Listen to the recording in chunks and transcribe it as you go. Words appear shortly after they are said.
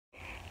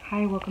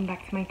Hi, welcome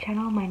back to my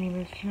channel. My name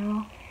is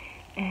Janelle,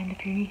 and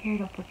if you're new here,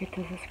 don't forget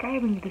to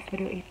subscribe and give this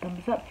video a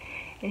thumbs up.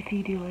 If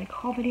you do like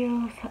haul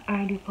videos,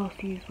 I do post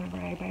these whenever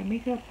I buy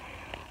makeup.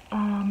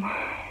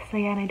 So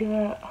yeah, and I do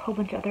a whole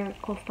bunch of other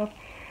cool stuff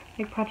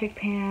like project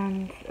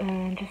pans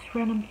and just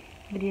random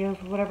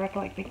videos, whatever I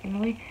feel like making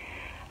really.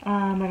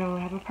 I don't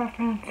really have a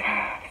preference.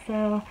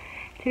 So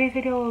today's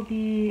video will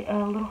be a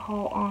little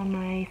haul on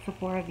my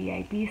Sephora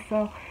VIB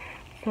sale.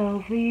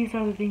 So these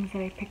are the things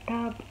that I picked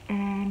up,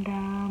 and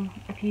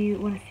if you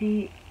want to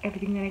see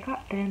everything that I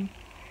got, then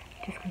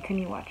just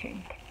continue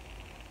watching.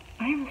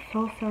 I am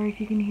so sorry if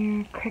you can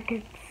hear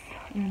crickets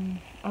and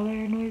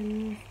other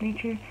noises,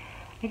 nature.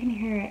 I can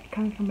hear it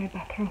coming from my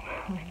bathroom.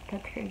 Like,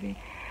 that's crazy.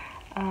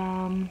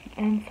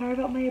 And sorry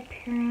about my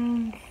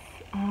appearance.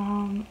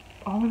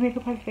 All the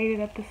makeup has faded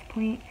at this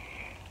point.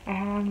 I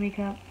had on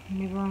makeup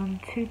maybe around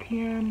 2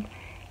 p.m.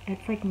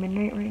 It's like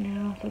midnight right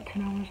now, so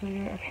 10 hours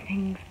later,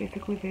 everything's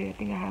basically faded. I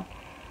think I have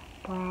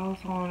brows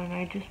on, and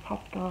I just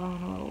popped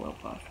on a little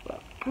lip gloss,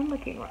 but I'm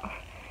looking rough.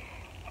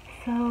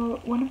 So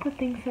one of the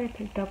things that I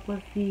picked up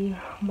was the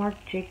Marc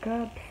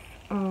Jacobs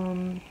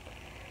 2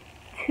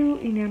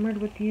 Enamored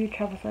With You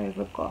travel size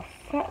lip gloss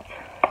set.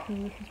 So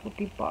this is what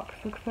the box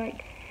looks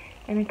like,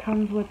 and it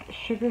comes with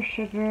Sugar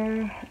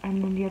Sugar,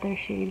 and then the other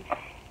shade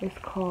is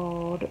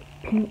called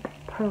Pink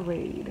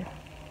Parade.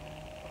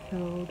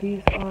 So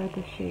these are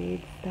the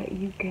shades that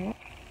you get.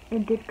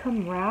 It did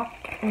come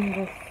wrapped in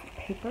this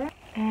paper,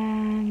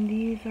 and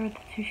these are the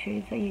 2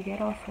 shades that you get.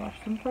 I'll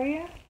swatch them for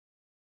you.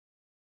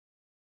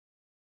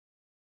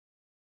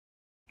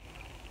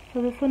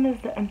 So this one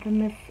is the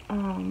infamous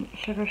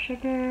Sugar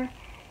Sugar.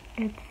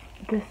 It's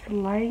this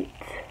light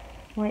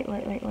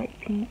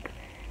pink.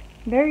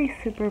 Very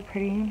super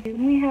pretty.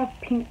 Then we have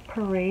Pink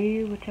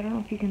Parade, which I don't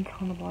know if you can tell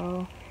in the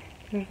bottle.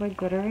 There's like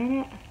glitter in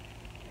it.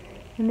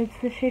 And it's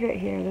the shade right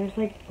here. There's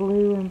like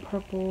blue and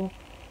purple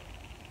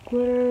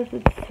glitters.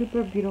 It's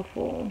super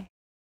beautiful.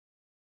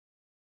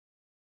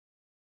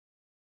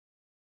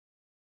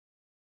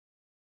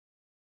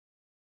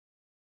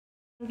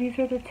 So these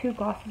are the 2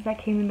 glosses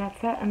that came in that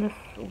set, and this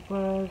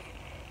was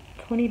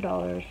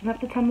 $20. And at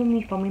the time of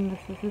me filming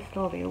this is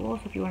still available,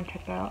 so if you want to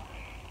check that out,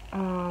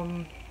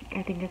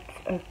 I think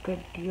it's a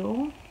good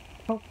deal.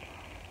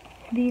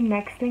 The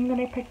next thing that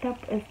I picked up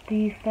is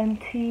the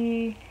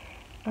Fenty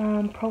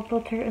Pro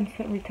Filter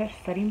Instant Retouch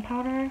Setting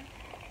Powder,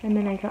 and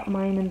then I got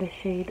mine in the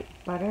shade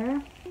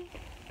Butter.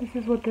 This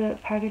is what the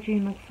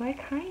packaging looks like.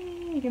 Hi,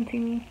 you can see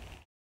me.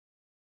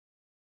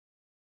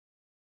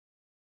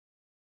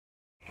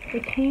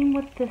 It came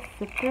with this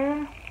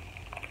sifter,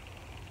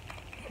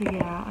 so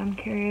yeah, I'm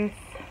curious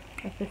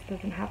if this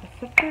doesn't have a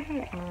sifter in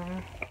it,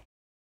 or...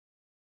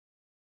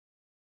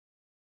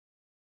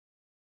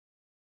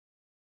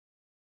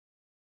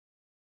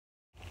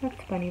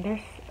 That's funny,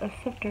 there's a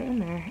sifter in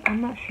there.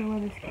 I'm not sure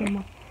why this came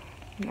with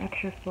an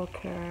extra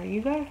filter.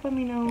 You guys let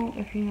me know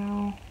if you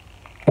know.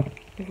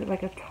 Is it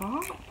like a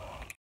top?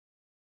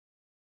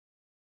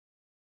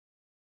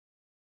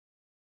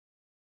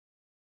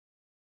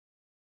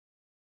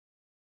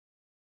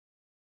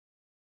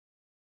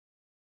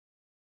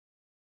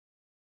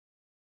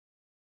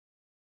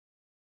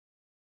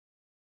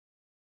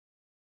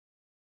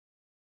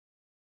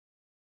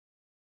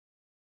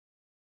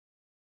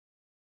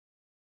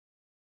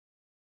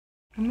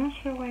 I'm not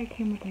sure why it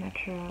came with an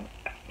extra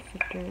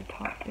sifter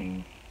top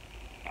thing.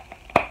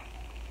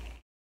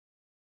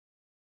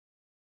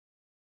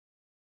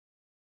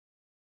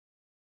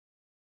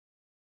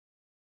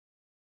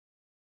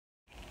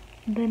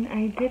 Then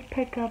I did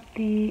pick up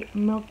the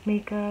Milk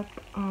Makeup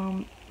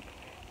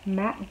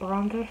matte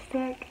bronzer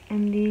stick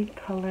in the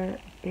color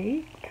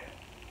Baked.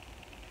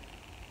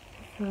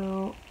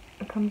 So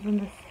it comes in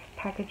this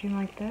packaging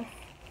like this.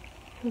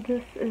 So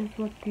this is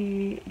what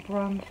the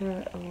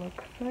bronzer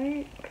looks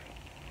like.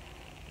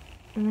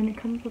 And then it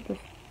comes with this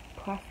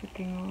plastic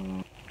thing on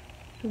it.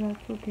 So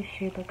that's what the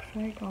shade looks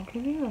like. I'll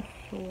give you a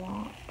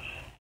swatch.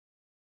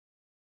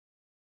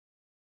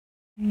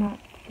 And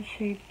that's the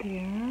shade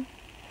there.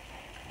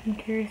 I'm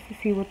curious to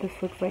see what this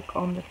looks like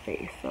on the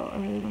face, so I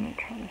really want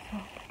to try this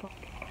out.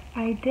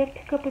 I did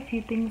pick up a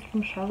few things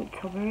from Charlotte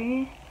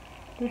Tilbury.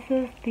 This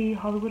is the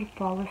Hollywood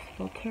Flawless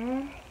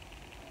Filter,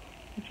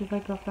 which is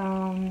like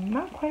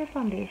not quite a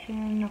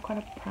foundation, not quite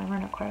a primer,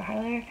 not quite a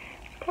highlighter.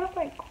 It's kind of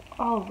like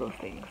all of those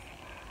things.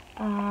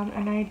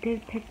 And I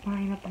did pick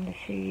mine up in the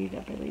shade, I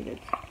believe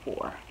it's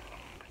 4.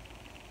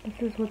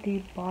 This is what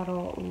the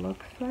bottle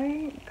looks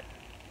like.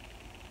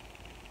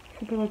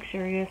 Super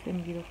luxurious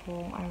and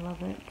beautiful. I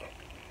love it.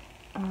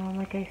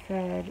 Like I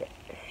said,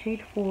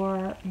 shade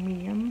 4,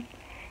 medium.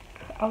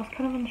 I was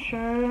kind of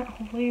unsure.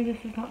 Hopefully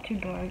this is not too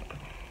dark.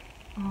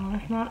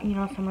 If not, you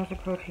know, summer's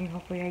approaching.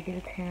 Hopefully I get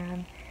a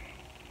tan.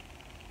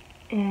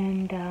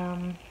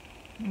 And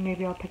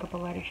maybe I'll pick up a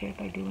lighter shade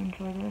if I do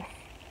enjoy this.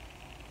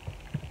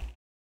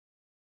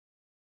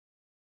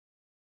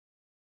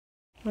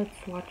 Let's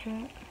swatch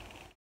it.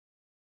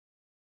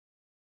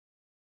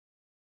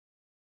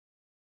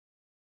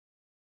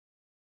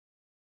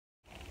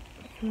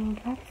 So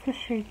that's the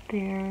shade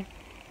there.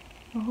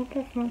 I hope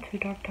that's not too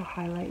dark to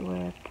highlight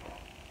with.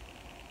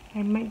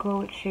 I might go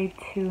with shade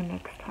 2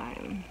 next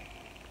time.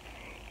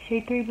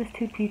 Shade 3 was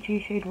too peachy,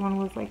 shade 1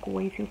 was like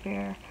way too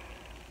fair.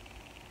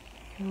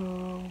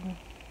 So,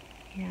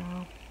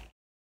 yeah.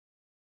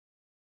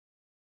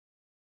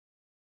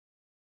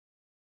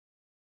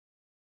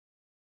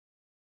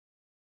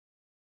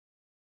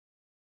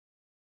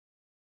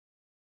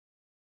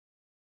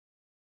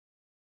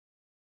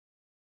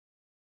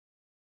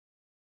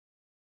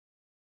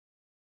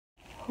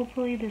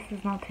 Hopefully this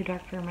is not too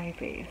dark for my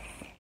face.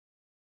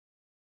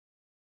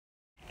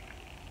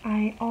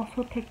 I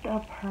also picked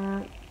up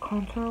her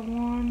contour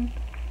one,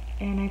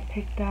 and I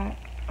picked that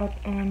up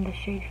in the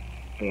shade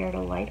Fair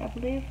to Light, I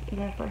believe,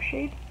 the first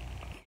shade.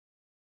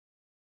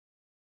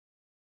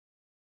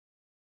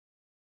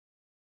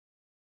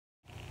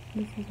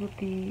 This is what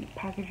the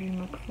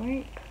packaging looks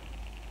like,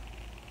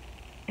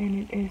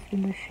 and it is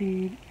in the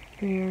shade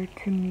Fair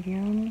to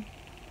Medium.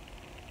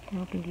 I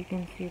don't think you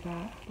can see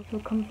that. So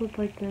it comes with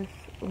like this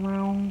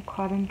round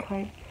cotton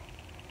type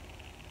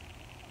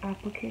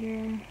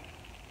applicator.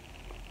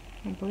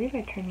 I believe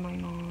I turned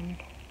mine on.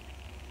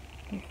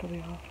 It may still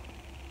be off.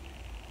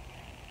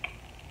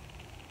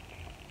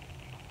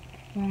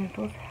 And it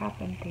feels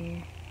half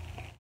empty.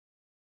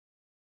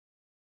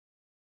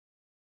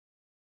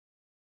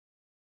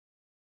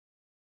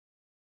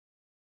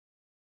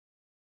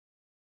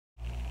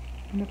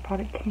 And the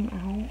product came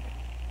out.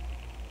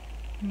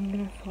 I'm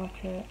gonna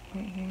swatch it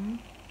right here.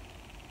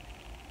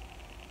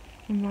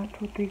 And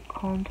that's what the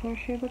contour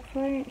shade looks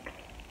like.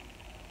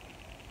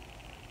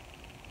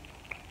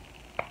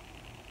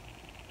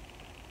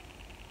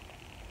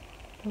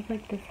 Feels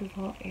like this is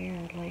all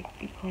air, like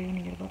you probably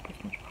wouldn't get about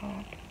this much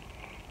product.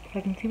 So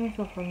I can see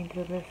myself running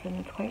through this, and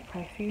it's quite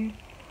pricey.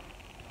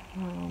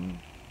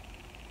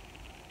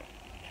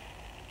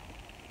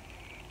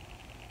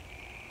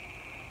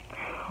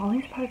 All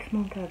these products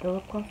smell good. The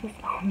lip gloss is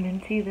all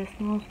minty. This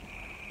smells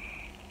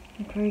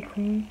very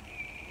clean.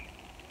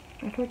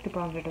 I feel like the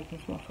bronzer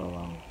doesn't smell so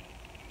well.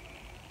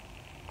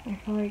 I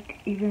feel like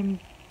even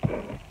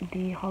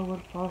the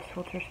Hollywood Flawless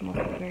filter smells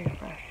very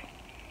fresh.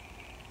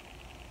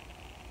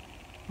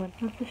 But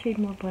that's the shade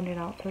more blended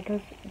out, so it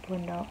does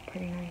blend out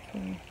pretty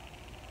nicely.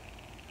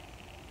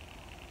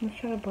 Let's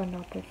try to blend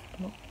out this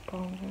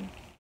bronzer.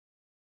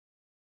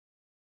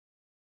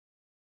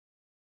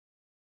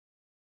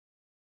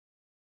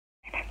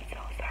 And I'm so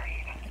sorry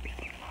if I'm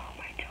speaking low,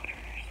 my children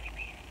are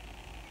sleeping.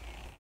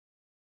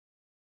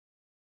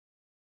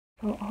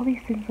 So all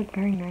these things look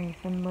very nice.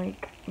 I'm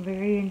like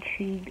very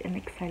intrigued and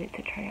excited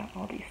to try out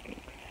all these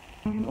things.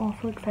 I'm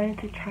also excited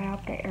to try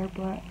out the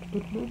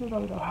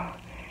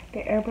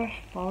airbrush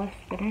flawless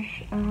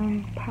finish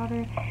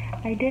powder.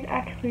 I did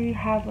actually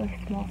have a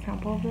small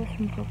sample of this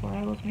from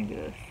Sephora. It was maybe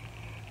this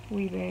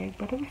wee big,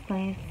 but it was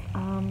nice.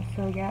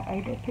 So yeah,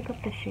 I did pick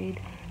up the shade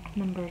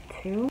number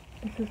 2.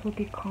 This is what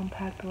the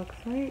compact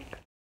looks like.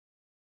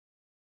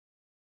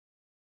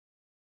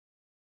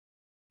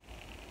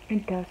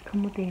 It does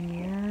come with a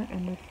mirror,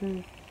 and this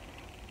is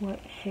what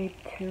shade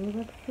 2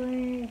 looks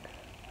like.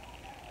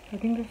 I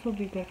think this will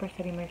be good for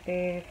setting my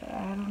face.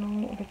 I don't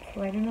know if it's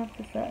light enough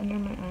to set under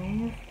my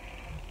eyes.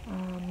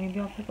 Maybe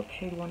I'll pick up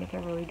shade 1 if I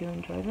really do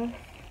enjoy this.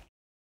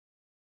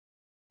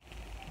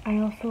 I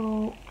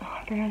also,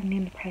 I forgot to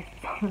name the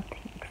prices on the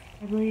things.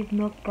 I believe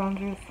Milk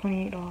Bronzer is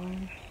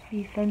 $28.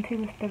 The Fenty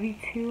was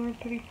 $32 or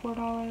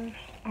 $34.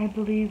 I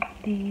believe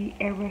the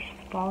Airbrush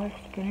Flawless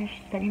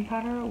Finish Setting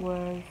Powder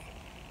was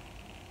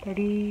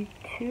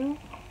 $32.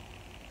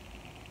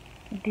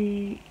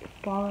 The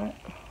Flawless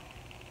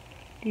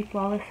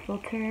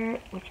Filter,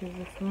 which is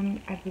this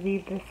one, I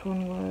believe this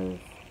one was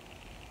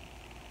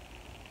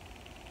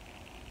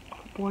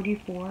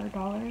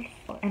 $44,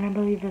 and I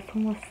believe this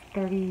one was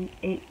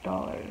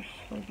 $38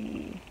 for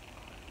the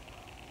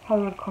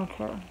Hollywood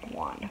Contour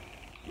one.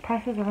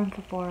 Prices are on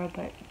Sephora,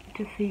 but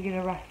just so you get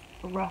a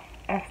rough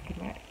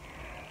estimate.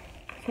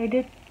 So I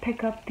did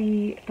pick up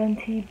the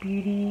Fenty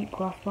Beauty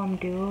Gloss Bomb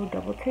Duo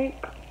Double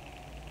Take.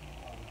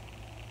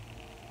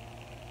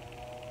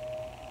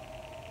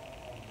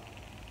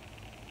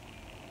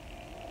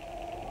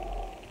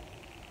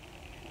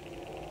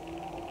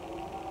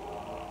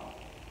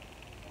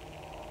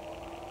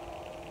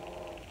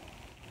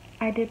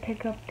 I did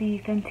pick up the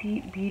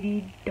Fenty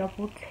Beauty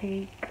Double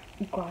Take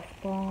Gloss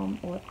Bomb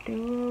Lip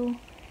Duo,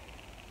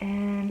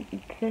 and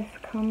this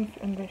comes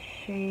in the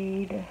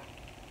shade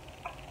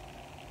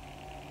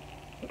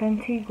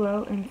Fenty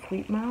Glow and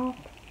Sweet Mouth.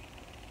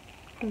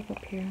 This is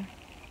up here.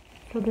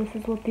 So this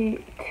is what the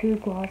two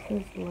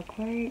glosses look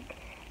like.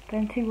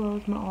 Fenty Glow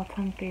is my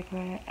all-time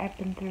favorite. I've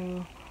been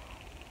through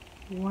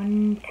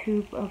 1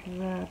 tube of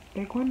the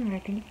big one, and I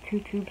think 2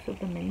 tubes of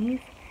the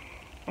minis.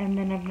 And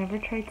then I've never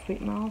tried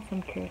Sweet Mouth, so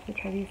I'm curious to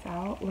try these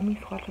out. Let me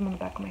swatch them on the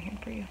back of my hand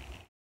for you.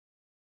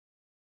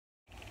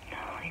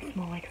 Oh, they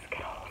smell like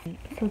Skittles.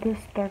 So this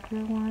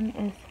darker one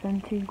is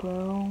Fenty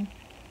Glow.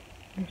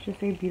 It's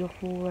just a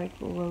beautiful, like,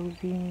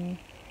 rosy,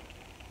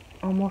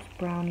 almost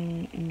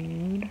brownie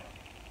nude.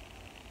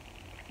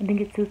 I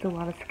think it suits a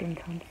lot of skin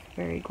tones.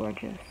 Very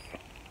gorgeous.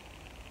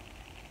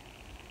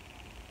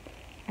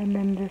 And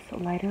then this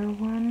lighter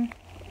one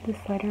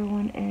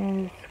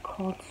is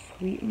called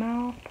Sweet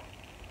Mouth,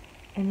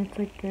 and it's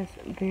like this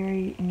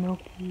very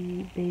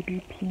milky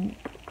baby pink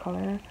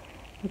color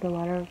with a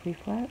lot of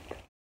reflect.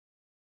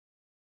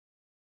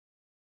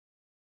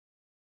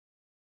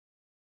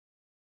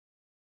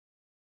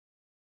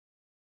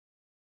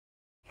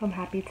 So I'm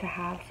happy to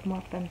have some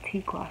more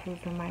Fenty glosses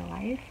in my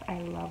life.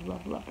 I love,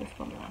 love, love this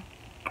formula.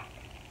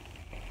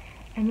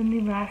 And then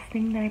the last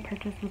thing that I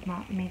purchased was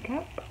not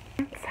makeup.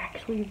 It's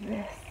actually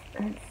this,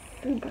 and it's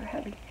super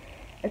heavy.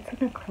 It's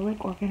an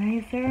acrylic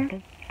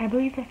organizer. I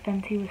believe the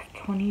Fenty was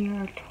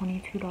 $20 or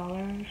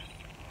 $22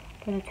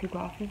 for the two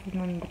glosses,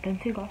 and then the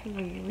Fenty glosses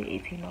are usually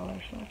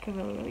 $18, so that's a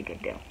really, really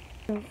good deal.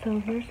 So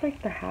here's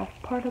like the half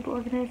part of the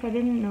organizer. I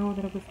didn't know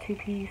that it was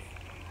two-piece.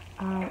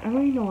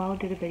 Emily Noel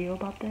did a video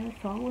about this,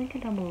 so I'll link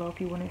it down below if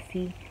you want to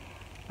see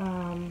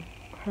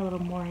her little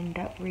more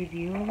in-depth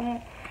review of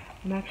it.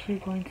 I'm actually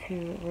going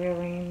to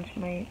rearrange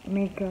my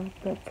makeup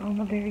that's on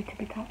the very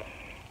tippy top,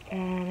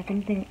 and if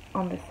anything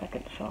on the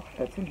second shelf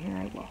that's in here,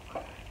 I will.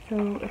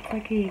 So it's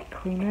like a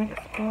Kleenex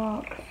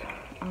box.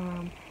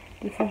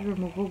 This is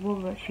removable,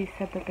 but she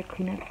said that the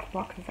Kleenex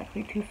box is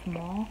actually too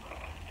small.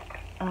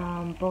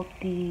 Both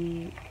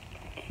the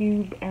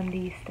cube and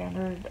the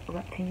standard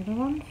rectangular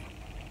ones.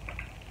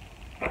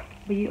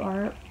 But you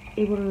are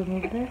able to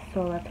remove this,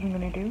 so that's what I'm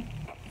gonna do.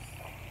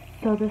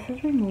 So this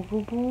is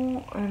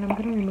removable, and I'm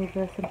gonna remove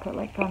this and put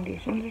like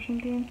foundations or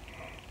something.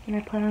 And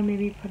I plan on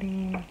maybe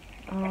putting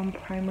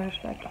primers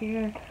back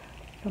here,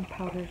 some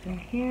powders in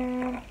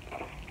here,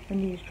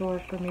 and these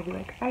drawers for maybe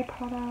like eye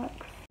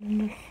products.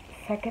 And this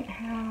second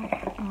half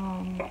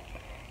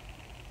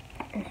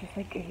is just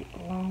like a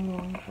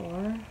long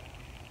drawer.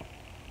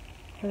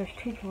 So there's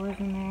two drawers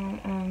in there,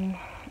 and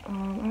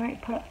I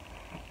might put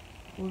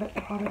lip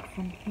products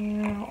in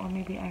here, or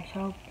maybe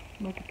eyeshadow,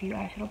 like a few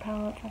eyeshadow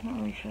palettes. I'm not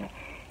really sure.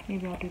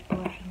 Maybe I'll do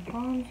blush and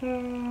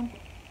bronzer,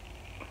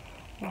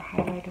 or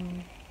highlight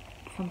and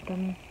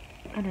something.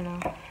 I don't know.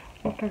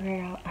 We'll figure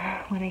it out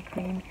when I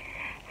clean.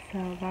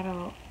 So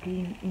that'll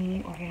be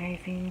me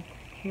organizing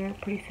here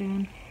pretty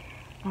soon.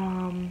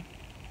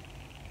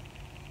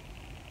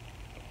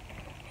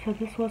 So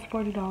this was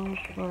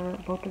 $40 for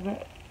both of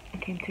it.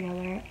 It came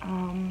together.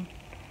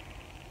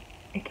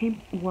 It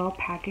came well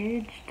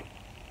packaged.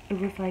 It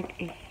was like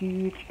a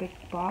huge big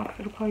box.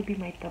 It'll probably be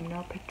my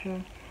thumbnail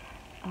picture.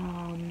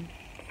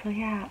 So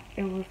yeah,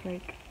 it was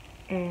like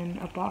in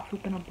a box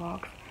within a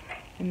box,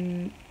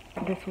 and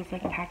this was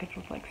like packaged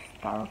with like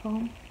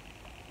styrofoam,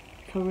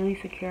 so really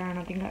secure, and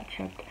I think got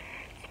chipped.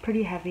 It's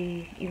pretty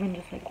heavy. Even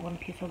just like one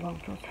piece alone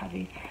feels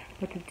heavy,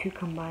 but the two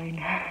combined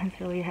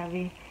it's really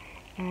heavy.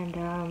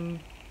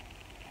 And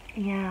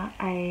yeah,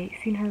 I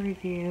seen her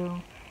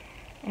review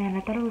and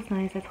I thought it was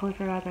nice. I totally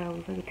forgot that it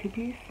was like a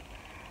two-piece,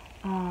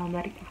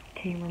 that it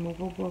came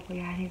removable, but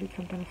yeah, I needed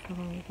something to still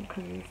remove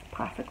because these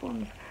plastic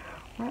ones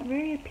aren't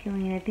very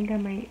appealing. I think I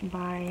might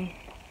buy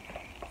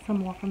some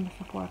more from the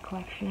Sephora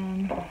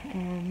collection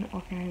and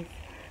organize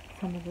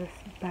some of this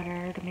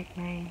better to make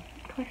my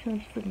collection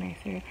just look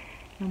nicer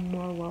and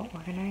more well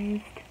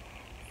organized.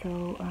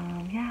 So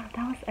yeah,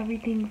 that was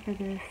everything for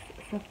this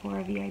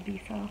Sephora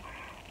VIB. So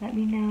let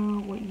me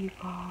know what you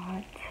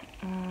got.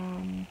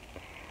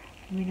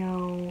 Let me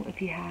know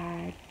if you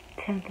had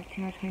 10,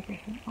 15, or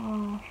 20%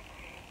 off,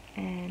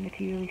 and if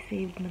you really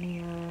saved money,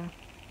 or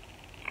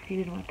if you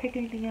didn't want to pick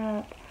anything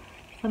up.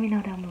 Just let me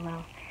know down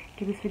below.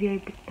 Give this video a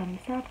big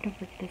thumbs up. Don't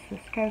forget to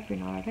subscribe if you're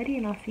not already,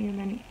 and I'll see you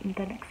in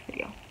the next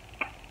video.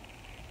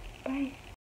 Bye.